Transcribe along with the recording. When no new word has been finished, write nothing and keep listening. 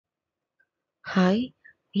Hi!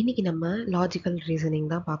 இன்னைக்கு நம்ம logical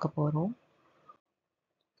reasoning தான் பார்க்க போறோம்.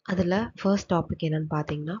 அதில ஃபர்ஸ்ட் டாபிக் என்னன்னு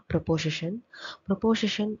பார்த்தீங்கன்னா, ப்ரொபோசிஷன்.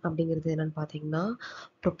 ப்ரொபோசிஷன் அப்படிங்கிறது என்னன்னு பார்த்தீங்கன்னா,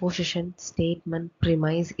 ப்ரொபோசிஷன், ஸ்டேட்மெண்ட்,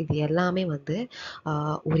 ப்ரிமைஸ் இது எல்லாமே வந்து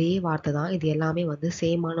ஒரே வார்த்தை தான். இது எல்லாமே வந்து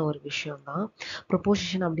சேமான ஒரு விஷயம் தான்.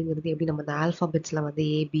 ப்ரொபோசிஷன் அப்படிங்கிறது எப்படி நம்ம இந்த ஆல்ஃபாபெட்ஸில் வந்து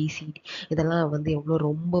ஏபிசிடி இதெல்லாம் வந்து எவ்வளோ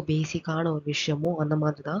ரொம்ப பேசிக்கான ஒரு விஷயமோ அந்த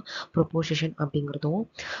மாதிரி தான் ப்ரொபோசிஷன் அப்படிங்கிறதும்.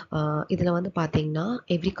 இதில் வந்து பார்த்தீங்கன்னா,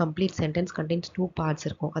 every complete sentence contains 2 parts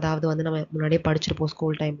இருக்கும். அதாவது வந்து நம்ம முன்னாடியே படிச்சிருப்போம்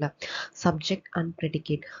ஸ்கூல் டைமில். Subject and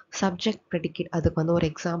predicate. Subject predicate அதுக்கு வந்து ஒரு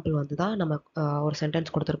எக்ஸாம்பிள் வந்து தான் நம்ம ஒரு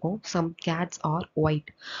சென்டென்ஸ் கொடுத்துருக்கோம். சம் கேட்ஸ் ஆர் ஒயிட்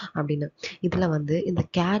அப்படின்னு. இதில் வந்து இந்த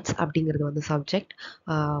கேட்ஸ் அப்படிங்கிறது வந்து சப்ஜெக்ட்,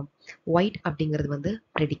 ஒயிட் அப்படிங்கிறது வந்து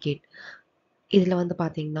ப்ரெடிகேட். இதில் வந்து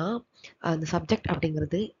பார்த்தீங்கன்னா அந்த சப்ஜெக்ட்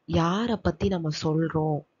அப்படிங்கிறது யாரை பற்றி நம்ம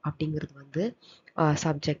சொல்கிறோம் அப்படிங்கிறது வந்து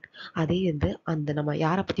சப்ஜெக்ட். அதே வந்து அந்த நம்ம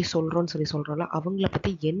யாரை பற்றி சொல்கிறோன்னு சொல்கிறோம்ல அவங்கள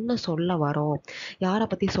பற்றி என்ன சொல்ல வரோம், யாரை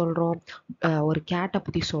பற்றி சொல்கிறோம், ஒரு கேட்டை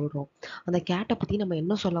பற்றி சொல்கிறோம். அந்த கேட்டை பற்றி நம்ம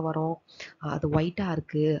என்ன சொல்ல வரோம், அது ஒயிட்டாக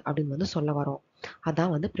இருக்குது அப்படின்னு வந்து சொல்ல வரோம்.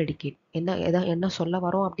 அதான் வந்து ப்ரெடிகேட். என்ன சொல்ல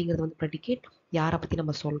வரோம் அப்படிங்கிறது வந்து ப்ரெடிகேட். யாரை பற்றி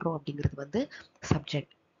நம்ம சொல்கிறோம் அப்படிங்கிறது வந்து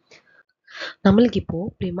சப்ஜெக்ட். நம்மளுக்கு இப்போ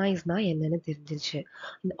ப்ரிமைஸ்னா என்னன்னு தெரிஞ்சிருச்சு.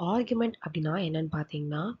 இந்த ஆர்குமெண்ட் அப்படின்னா என்னன்னு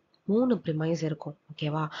பார்த்தீங்கன்னா, 3 ப்ரிமைஸ் இருக்கும்.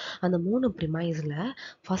 ஓகேவா? அந்த 3 ப்ரிமைஸ்ல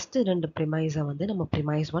ஃபர்ஸ்ட் 2 ப்ரிமைஸை வந்து நம்ம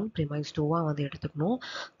ப்ரிமைஸ் 1, ப்ரிமைஸ் 2வா வந்து எடுத்துக்கணும்.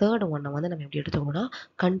 தேர்ட் ஒன்னை வந்து நம்ம எப்படி எடுத்துக்கணும்னா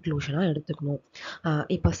கன்க்ளூஷனா எடுத்துக்கணும்.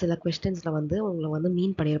 இப்போ சில கொஸ்டின்ஸ்ல வந்து உங்களை வந்து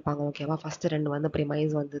மீன் பண்ணியிருப்பாங்க. ஓகேவா? ஃபர்ஸ்ட் 2 வந்து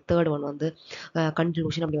ப்ரிமைஸ் வந்து தேர்ட் ஒன் வந்து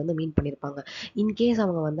கன்க்ளூஷன் அப்படி வந்து மீன் பண்ணியிருப்பாங்க. இன்கேஸ்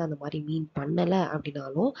அவங்க வந்து அந்த மாதிரி மீன் பண்ணலை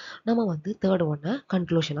அப்படின்னாலும் நம்ம வந்து தேர்ட் ஒன்னை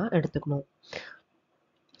கன்க்ளூஷனா எடுத்துக்கணும்.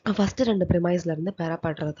 ஃபர்ஸ்ட் 2 ப்ரிமைஸ்ல இருந்து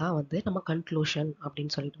பெறப்படுறது தான் வந்து நம்ம கன்க்ளூஷன்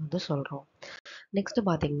அப்படின்னு சொல்லிட்டு வந்து சொல்றோம். நெக்ஸ்ட்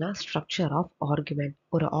பார்த்தீங்கன்னா ஸ்ட்ரக்சர் ஆஃப் ஆர்குமெண்ட்.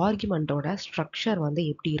 ஒரு ஆர்குமெண்ட்டோட ஸ்ட்ரக்சர் வந்து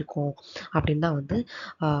எப்படி இருக்கும் அப்படின்னு தான் வந்து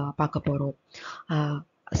பார்க்க போறோம்.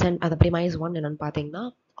 அந்த ப்ரிமைஸ் 1 என்னன்னு பார்த்தீங்கன்னா,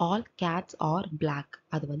 ஆல் கேட்ஸ் ஆர் பிளாக்.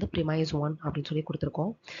 அது வந்து ப்ரிமைஸ் 1 அப்படின்னு சொல்லி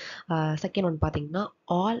கொடுத்துருக்கோம். செகண்ட் ஒன் பார்த்தீங்கன்னா,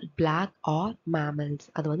 ஆல் பிளாக் ஆர் மேமல்ஸ்.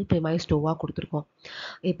 அது வந்து ப்ரிமைஸ் 2வா கொடுத்துருக்கோம்.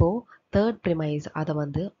 இப்போ தேர்ட் ப்ரிமைஸ் அது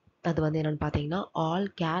வந்து என்னன்னு பார்த்தீங்கன்னா, ஆல்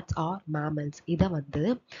கேட்ஸ் ஆர் மேமல்ஸ். இதை வந்து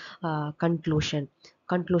கன்க்ளூஷன்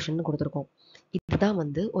கொடுத்துருக்கோம். இதுதான்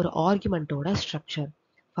வந்து ஒரு ஆர்குமெண்ட்டோட ஸ்ட்ரக்சர்.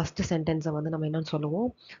 ஃபர்ஸ்ட் சென்டென்ஸை வந்து நம்ம என்னன்னு சொல்லுவோம்,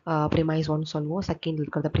 ப்ரிமைஸ் 1 சொல்லுவோம். செகண்ட்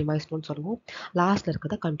இருக்கிறத ப்ரிமைஸ் 2 சொல்லுவோம். லாஸ்ட்ல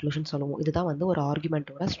இருக்கிறத கன்க்ளூஷன் சொல்லுவோம். இதுதான் வந்து ஒரு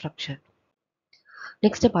ஆர்குமெண்ட்டோட ஸ்ட்ரக்சர்.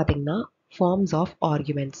 நெக்ஸ்ட் பார்த்தீங்கன்னா ஃபார்ம்ஸ் ஆஃப்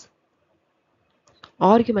ஆர்குமெண்ட்ஸ்.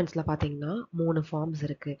 ஆர்குமெண்ட்ஸில் பார்த்தீங்கன்னா 3 ஃபார்ம்ஸ்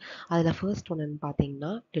இருக்குது. அதில் ஃபர்ஸ்ட் ஒன்னு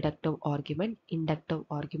பார்த்தீங்கன்னா deductive argument, inductive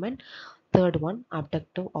argument, third one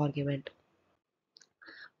abductive argument.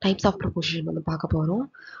 Types of proposition வந்து பார்க்க போகிறோம்.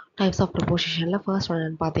 டைப்ஸ் ஆஃப் ப்ரொபோசிஷனில் ஃபர்ஸ்ட்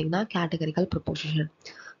ஒன்னு பார்த்தீங்கன்னா கேட்டகரிக்கல் ப்ரொபோசிஷன்.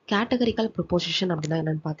 கேட்டகரிக்கல் ப்ரொபோசிஷன் அப்படின்னா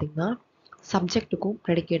என்னென்னு பார்த்தீங்கன்னா, சப்ஜெக்ட்டுக்கும்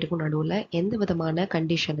ப்ரெடிகேட்டுக்கும் நடுவில் எந்த விதமான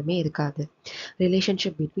கண்டிஷனுமே இருக்காது.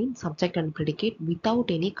 Relationship between subject and predicate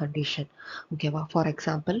without any condition. ஓகேவா? ஃபார்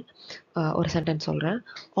எக்ஸாம்பிள் ஒரு சென்டென்ஸ் சொல்கிறேன்.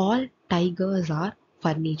 ஆல் டைகர்ஸ் ஆர்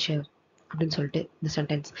ஃபர்னிச்சர் அப்படின்னு சொல்லிட்டு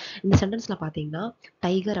இந்த சென்டென்ஸில் பார்த்தீங்கன்னா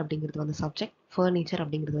டைகர் அப்படிங்கிறது வந்து சப்ஜெக்ட், ஃபர்னிச்சர்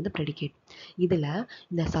அப்படிங்கிறது வந்து ப்ரெடிகேட். இதில்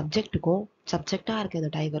இந்த சப்ஜெக்டாக இருக்க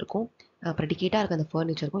இந்த டைகருக்கும் ப்ரெடிகேட்டாக இருக்க அந்த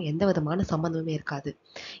ஃபர்னிச்சருக்கும் எந்த விதமான சம்மந்தமே இருக்காது.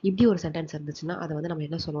 இப்படி ஒரு சென்டென்ஸ் இருந்துச்சுன்னா அதை வந்து நம்ம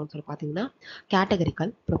என்ன சொல்லுவோம்னு சொல்லி பார்த்தீங்கன்னா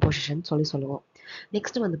கேட்டகரிக்கல் ப்ரொபோசிஷன் சொல்லுவோம்.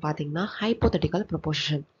 நெக்ஸ்ட் வந்து பார்த்தீங்கன்னா ஹைப்போதெட்டிக்கல்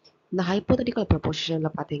ப்ரொபோசிஷன். இந்த ஹைப்போதெட்டிக்கல்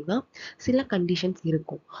ப்ரொபோசிஷனில் பார்த்தீங்கன்னா சில கண்டிஷன்ஸ்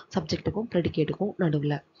இருக்கும் சப்ஜெக்ட்டுக்கும் ப்ரெடிகேட்டுக்கும்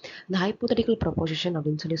நடுவில். இந்த ஹைப்போதெட்டிக்கல் ப்ரொபோசிஷன்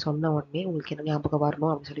அப்படின்னு சொல்லி சொன்ன உடனே உங்களுக்கு என்ன ஞாபகம்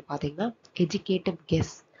வரணும் அப்படின்னு சொல்லி பார்த்தீங்கன்னா எஜுகேட்டிவ்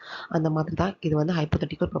கெஸ். அந்த மாதிரி தான் இது வந்து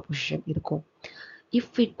ஹைப்போதெட்டிக்கல் ப்ரொபோசிஷன் இருக்கும்.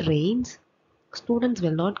 If it Reigns students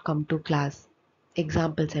will not come to class.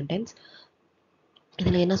 Example sentence.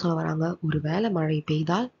 இதில் என்ன சொல்ல வராங்க, ஒரு வேளை மழை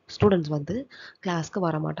பெய்தால் ஸ்டூடெண்ட்ஸ் வந்து கிளாஸ்க்கு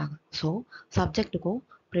வர மாட்டாங்க. ஸோ சப்ஜெக்ட்டுக்கும்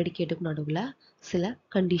ப்ரெடிகேட்டுக்கும் நடுவில் சில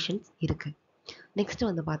கண்டிஷன்ஸ் இருக்குது. நெக்ஸ்ட்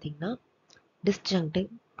வந்து பார்த்தீங்கன்னா டிஸ்ஜங்டிவ்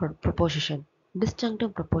ப்ரொபோசிஷன்.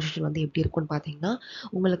 டிஸ்ஜங்டிவ் ப்ரொபோசிஷன் வந்து எப்படி இருக்கும்னு பார்த்தீங்கன்னா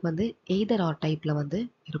உங்களுக்கு வந்து எய்தர் ஆர் டைப்பில் வந்து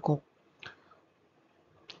இருக்கும்.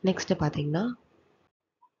 நெக்ஸ்ட் பார்த்தீங்கன்னா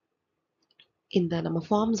இந்த நம்ம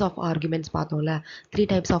ஃபார்ம்ஸ் ஆஃப் ஆர்குமெண்ட்ஸ் பார்த்தோம்ல, 3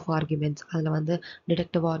 டைப்ஸ் ஆஃப் ஆர்குமெண்ட்ஸ். அதில் வந்து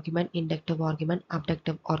deductive argument, inductive argument,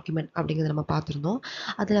 abductive argument அப்படிங்கிறத நம்ம பார்த்துருந்தோம்.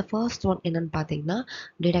 அதில் ஃபர்ஸ்ட் ஒன் என்னன்னு பார்த்தீங்கன்னா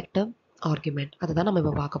டிடக்டிவ் ஆர்குமெண்ட். அதை தான் நம்ம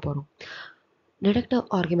இப்போ பார்க்க போகிறோம். டிடக்டிவ்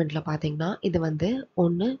ஆர்குமெண்ட்டில் பார்த்தீங்கன்னா இது வந்து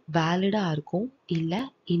ஒன்று வேலிடாக இருக்கும், இல்லை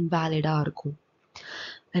இன்வேலிடாக இருக்கும்.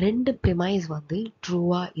 2 ப்ரிமைஸ் வந்து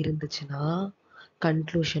ட்ரூவாக இருந்துச்சுன்னா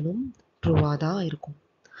கன்க்ளூஷனும் ட்ரூவாக தான் இருக்கும்.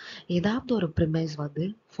 ஏதாவது ஒரு ப்ரிமைஸ் வந்து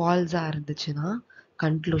ஃபால்ஸாக இருந்துச்சுன்னா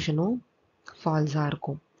கன்க்ளூஷனும் ஃபால்ஸாக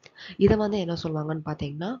இருக்கும். இதை வந்து என்ன சொல்லுவாங்கன்னு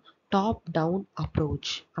பார்த்தீங்கன்னா டாப் டவுன்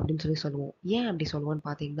அப்ரோச் அப்படின்னு சொல்லி சொல்லுவோம். ஏன் அப்படி சொல்லுவோம்னு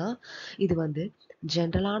பார்த்தீங்கன்னா இது வந்து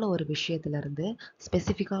ஜென்ரலான ஒரு விஷயத்துலேருந்து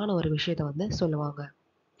ஸ்பெசிஃபிக்கான ஒரு விஷயத்தை வந்து சொல்லுவாங்க.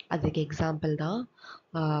 அதுக்கு எக்ஸாம்பிள் தான்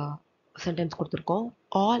சென்டென்ஸ் கொடுத்துருக்கோம்.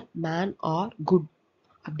 ஆல் மேன் ஆர் குட்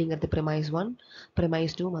அப்படிங்கிறது ப்ரிமைஸ் 1.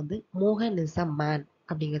 ப்ரிமைஸ் 2 வந்து மோகன் இஸ் அ மேன்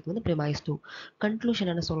அப்படிங்கிறது வந்து ப்ரிமைஸ் 2.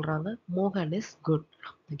 கன்க்ளூஷன் என்ன சொல்கிறாங்க? மோகன் இஸ் குட்.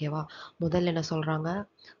 ஓகேவா? முதல்ல என்ன சொல்கிறாங்க?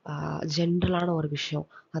 ஜென்ரலான ஒரு விஷயம்,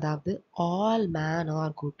 அதாவது ஆல் மேன்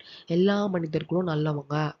ஆர் குட், எல்லா மனிதர்களும்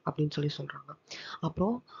நல்லவங்க அப்படின்னு சொல்லி சொல்கிறாங்க.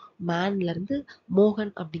 அப்புறம் மேன்லேருந்து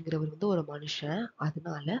மோகன் அப்படிங்கிறவர் வந்து ஒரு மனுஷன்,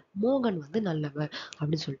 அதனால மோகன் வந்து நல்லவர்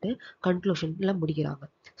அப்படின்னு சொல்லிட்டு கன்க்ளூஷனில் முடிக்கிறாங்க.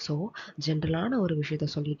 ஸோ ஜென்ரலான ஒரு விஷயத்த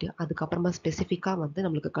சொல்லிட்டு அதுக்கப்புறமா ஸ்பெசிஃபிக்காக வந்து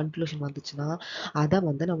நம்மளுக்கு கன்க்ளூஷன் வந்துச்சுன்னா அதை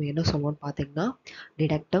வந்து நம்ம என்ன சொல்லுவோம்னு பார்த்தீங்கன்னா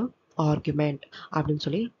டிடக்டிவ் ஆர்குமெண்ட் அப்படின்னு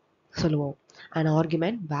சொல்லி சொல்லுவோம். An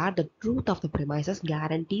argument where the truth of the premises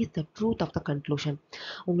guarantees the truth of the conclusion.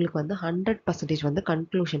 உங்களுக்கு வந்து 100% வந்து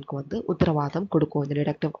கன்க்ளூஷனுக்கு வந்து உத்தரவாதம் கொடுக்கும் இந்த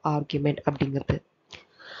டிடக்டிவ் ஆர்குமெண்ட் அப்படிங்கிறது.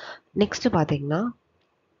 நெக்ஸ்ட் பார்த்தீங்கன்னா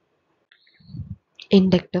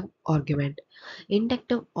இண்டக்டிவ் ஆர்குமெண்ட்.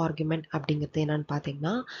 இண்டக்டிவ் ஆர்குமெண்ட் அப்படிங்கிறது என்னன்னு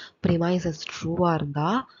பார்த்தீங்கன்னா ப்ரிமைசஸ் ட்ரூவாக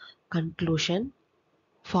இருந்தால் கன்க்ளூஷன்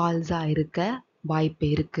ஃபால்ஸாக இருக்க வாய்ப்பு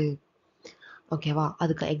இருக்கு. ஓகேவா?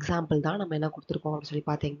 அதுக்கு எக்ஸாம்பிள் தான் நம்ம என்ன கொடுத்துருக்கோம் அப்படின்னு சொல்லி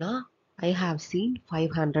பார்த்தீங்கன்னா I have seen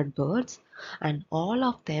 500 birds and all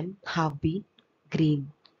of them have been green.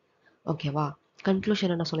 ஓகேவா?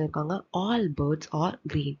 கன்க்ளூஷன் என்ன சொல்லியிருக்காங்க? All birds are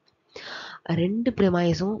green. ரெண்டு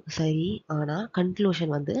ப்ரிமைஸும் சரி, ஆனால்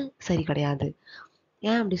கன்க்ளூஷன் வந்து சரி கிடையாது.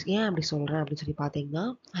 ஏன் அப்படி சொல்கிறேன் அப்படின்னு சொல்லி பார்த்தீங்கன்னா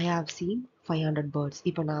ஐ ஹாவ் சீன் 500 பேர்ட்ஸ்.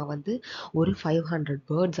 இப்போ நான் வந்து ஒரு 500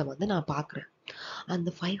 பேர்ட்ஸை வந்து நான் பார்க்குறேன். அந்த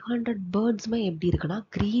 500 பேர்ட்ஸுமே எப்படி இருக்குன்னா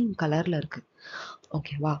க்ரீன் கலரில் இருக்குது.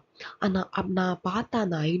 ஓகேவா? நான் பார்த்த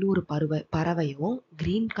அந்த 500 பறவையும்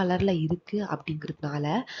க்ரீன் கலரில் இருக்குது அப்படிங்கிறதுனால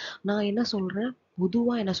நான் என்ன சொல்கிறேன்,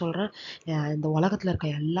 பொதுவாக என்ன சொல்கிறேன், இந்த உலகத்தில் இருக்க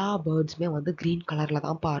எல்லா பேர்ட்ஸுமே வந்து க்ரீன் கலரில்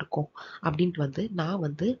தான்ப்பா இருக்கும் அப்படின்ட்டு வந்து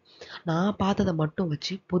நான் பார்த்ததை மட்டும்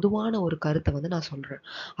வச்சு பொதுவான ஒரு கருத்தை வந்து நான் சொல்கிறேன்.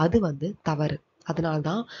 அது வந்து தவறு.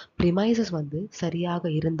 அதனால்தான் ப்ரிமைசஸ் வந்து சரியாக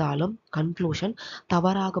இருந்தாலும் கன்க்ளூஷன்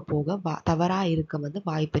தவறாக இருக்க வந்து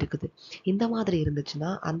வாய்ப்பு இருக்குது. இந்த மாதிரி இருந்துச்சுன்னா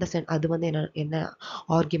அது வந்து என்ன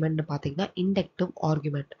ஆர்குமெண்ட்னு பார்த்தீங்கன்னா இண்டக்டிவ்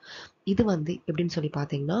ஆர்குமெண்ட். இது வந்து எப்படின்னு சொல்லி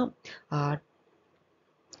பார்த்தீங்கன்னா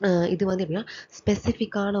இது வந்து எப்படின்னா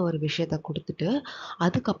ஸ்பெசிஃபிக்கான ஒரு விஷயத்த கொடுத்துட்டு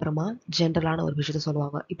அதுக்கப்புறமா ஜென்ரலான ஒரு விஷயத்த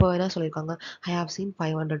சொல்லுவாங்க. இப்போ என்ன சொல்லியிருக்காங்க, ஐ ஹாவ் சீன்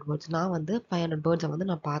 500 பேர்ட்ஸ். நான் வந்து 500 பேர்ட்ஸை வந்து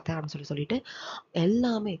நான் பார்த்தேன் அப்படின்னு சொல்லிட்டு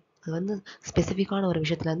எல்லாமே அது வந்து ஸ்பெசிஃபிக்கான ஒரு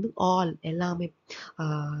விஷயத்துலேருந்து எல்லாமே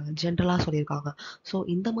ஜென்ரலாக சொல்லியிருக்காங்க. ஸோ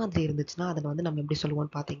இந்த மாதிரி இருந்துச்சுன்னா அதை வந்து நம்ம எப்படி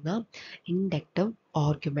சொல்லுவோம்னு பார்த்தீங்கன்னா இண்டக்டிவ்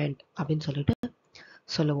ஆர்குமெண்ட் அப்படின்னு சொல்லிட்டு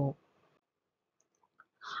சொல்லுவோம்.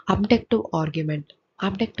 Abductive argument.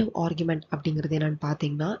 அப்டக்டிவ் ஆர்குமெண்ட் அப்படிங்கிறது என்னன்னு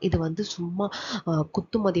பார்த்தீங்கன்னா இது வந்து சும்மா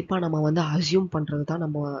குத்து மதிப்பாக நம்ம வந்து அசியூம் பண்ணுறது தான்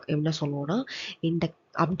நம்ம என்ன சொல்லுவோம்னா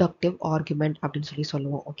அப்டக்டிவ் ஆர்குமெண்ட் அப்படின்னு சொல்லி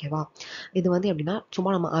சொல்லுவோம். ஓகேவா? இது வந்து எப்படின்னா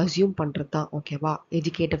சும்மா நம்ம அசியூம் பண்ணுறது தான். ஓகேவா?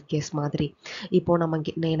 எஜுகேட்டிவ் கெஸ் மாதிரி. இப்போ நம்ம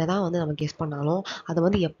என்னதான் வந்து நம்ம கெஸ் பண்ணாலும் அதை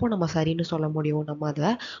வந்து எப்போ நம்ம சரின்னு சொல்ல முடியும், நம்ம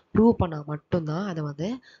அதை ப்ரூவ் பண்ணால் மட்டும்தான் அதை வந்து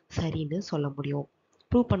சரின்னு சொல்ல முடியும்.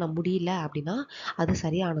 ப்ரூவ் பண்ண முடியல அப்படின்னா அது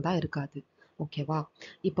சரியானதாக இருக்காது. ஓகேவா?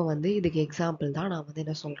 இப்போ வந்து இதுக்கு எக்ஸாம்பிள் தான் நான் வந்து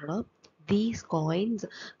என்ன சொல்கிறேன்னா தீஸ் காயின்ஸ்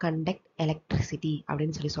கண்டக்ட் எலக்ட்ரிசிட்டி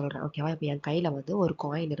அப்படின்னு சொல்லி சொல்கிறேன். ஓகேவா? இப்போ என் கையில் வந்து ஒரு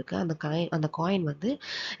காயின் இருக்குது. அந்த காயின் வந்து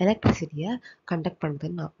எலக்ட்ரிசிட்டியை கண்டக்ட்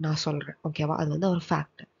பண்ணுதுன்னு நான் சொல்கிறேன். ஓகேவா? அது வந்து ஒரு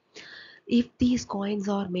fact. If these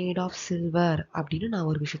coins R made of silver அப்படின்னு நான்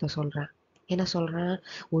ஒரு விஷயத்த சொல்கிறேன். என்ன சொல்கிறேன்?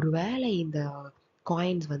 ஒருவேளை இந்த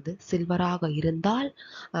காயின்ஸ் வந்து சில்வராக இருந்தால்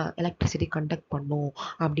எலக்ட்ரிசிட்டி கண்டக்ட் பண்ணும்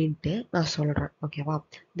அப்படின்ட்டு நான் சொல்கிறேன். ஓகேவா?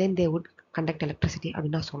 தென் தே வுட் கண்டக்ட் எலக்ட்ரிசிட்டி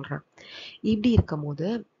அப்படின்னு நான் சொல்கிறேன். இப்படி இருக்கும் போது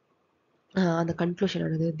அந்த கன்க்ளூஷன்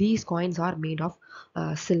ஆனது these coins R made of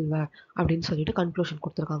silver அப்படின்னு சொல்லிட்டு கன்க்ளூஷன்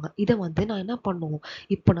கொடுத்துருக்காங்க. இதை வந்து நான் என்ன பண்ணுவோம்,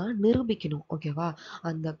 இப்போ நான் நிரூபிக்கணும். ஓகேவா?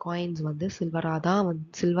 அந்த காயின்ஸ் வந்து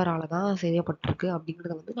சில்வரால தான் செய்யப்பட்டிருக்கு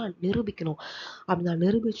அப்படிங்கிறத வந்து நான் நிரூபிக்கணும். அப்படி நான்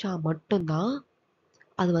நிரூபித்தா மட்டும்தான்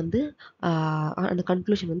அது வந்து அந்த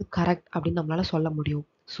கன்க்ளூஷன் வந்து கரெக்ட் அப்படின்னு நம்மளால சொல்ல முடியும்.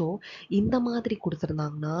 ஸோ இந்த மாதிரி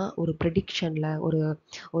கொடுத்துருந்தாங்கன்னா ஒரு ப்ரெடிக்ஷனில்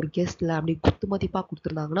ஒரு கெஸ்டில் அப்படி குத்து மதிப்பாக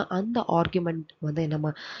கொடுத்துருந்தாங்கன்னா அந்த ஆர்குமெண்ட் வந்து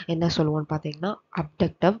நம்ம என்ன சொல்லுவோம்னு பார்த்தீங்கன்னா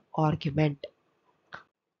அப்டக்டிவ் ஆர்குமெண்ட்.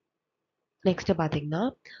 நெக்ஸ்ட் பார்த்தீங்கன்னா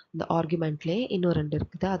இந்த ஆர்குமெண்ட்லேயே இன்னும் 2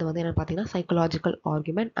 இருக்குது. அது வந்து என்னென்னு பார்த்தீங்கன்னா சைக்கலாஜிக்கல்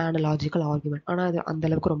ஆர்குமெண்ட், அனலாஜிக்கல் ஆர்குமெண்ட். ஆனால் அது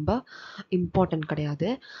அந்தளவுக்கு ரொம்ப இம்பார்ட்டன்ட் கிடையாது.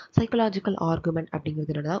 சைக்கலாஜிக்கல் ஆர்குமெண்ட்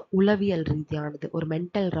அப்படிங்கிறது என்னென்னா உளவியல் ரீதியானது, ஒரு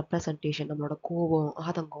மென்டல் ரெப்ரசன்டேஷன். நம்மளோட கோபம்,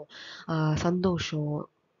 ஆதங்கம், சந்தோஷம்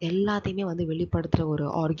எல்லாத்தையுமே வந்து வெளிப்படுத்துகிற ஒரு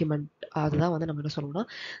ஆர்குமெண்ட். அதுதான் வந்து நம்ம என்ன சொல்லுவோம்னா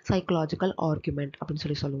சைக்கலாஜிக்கல் ஆர்குமெண்ட் அப்படின்னு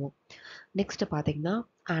சொல்லி சொல்லுவோம். நெக்ஸ்ட் பார்த்தீங்கன்னா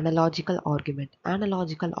அனலாஜிக்கல் ஆர்குமெண்ட்.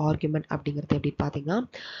 அனலாஜிக்கல் ஆர்குமெண்ட் அப்படிங்கிறது எப்படி பார்த்தீங்கன்னா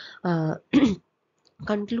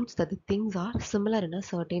concludes that the things are similar in a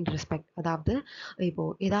certain respect. அதாவது இப்போ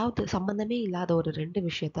ஏதாவது சம்பந்தமே இல்லாத ஒரு ரெண்டு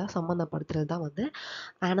விஷயத்த சம்பந்தப்படுத்துறது தான் வந்து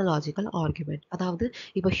analogical argument. அதாவது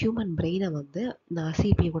இப்போ ஹியூமன் பிரெயினை வந்து நான்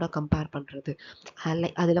சிபி கூட கம்பேர் பண்றது.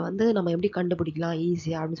 அதுல வந்து நம்ம எப்படி கண்டுபிடிக்கலாம்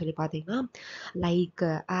ஈஸியா அப்படின்னு சொல்லி பார்த்தீங்கன்னா லைக்,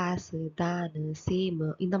 ஆஸ், தேன், சேம்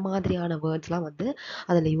இந்த மாதிரியான வேர்ட்ஸ்லாம் வந்து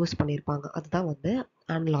அதில் யூஸ் பண்ணியிருப்பாங்க. அதுதான் வந்து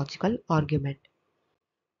analogical argument.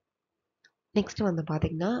 நெக்ஸ்ட் வந்து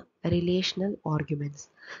பார்த்தீங்கன்னா ரிலேஷனல் ஆர்குமெண்ட்ஸ்.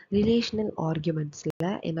 ரிலேஷனல் ஆர்குமெண்ட்ஸில்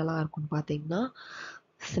என்னெல்லாம் இருக்குன்னு பார்த்தீங்கன்னா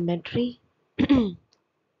சிமெட்ரி,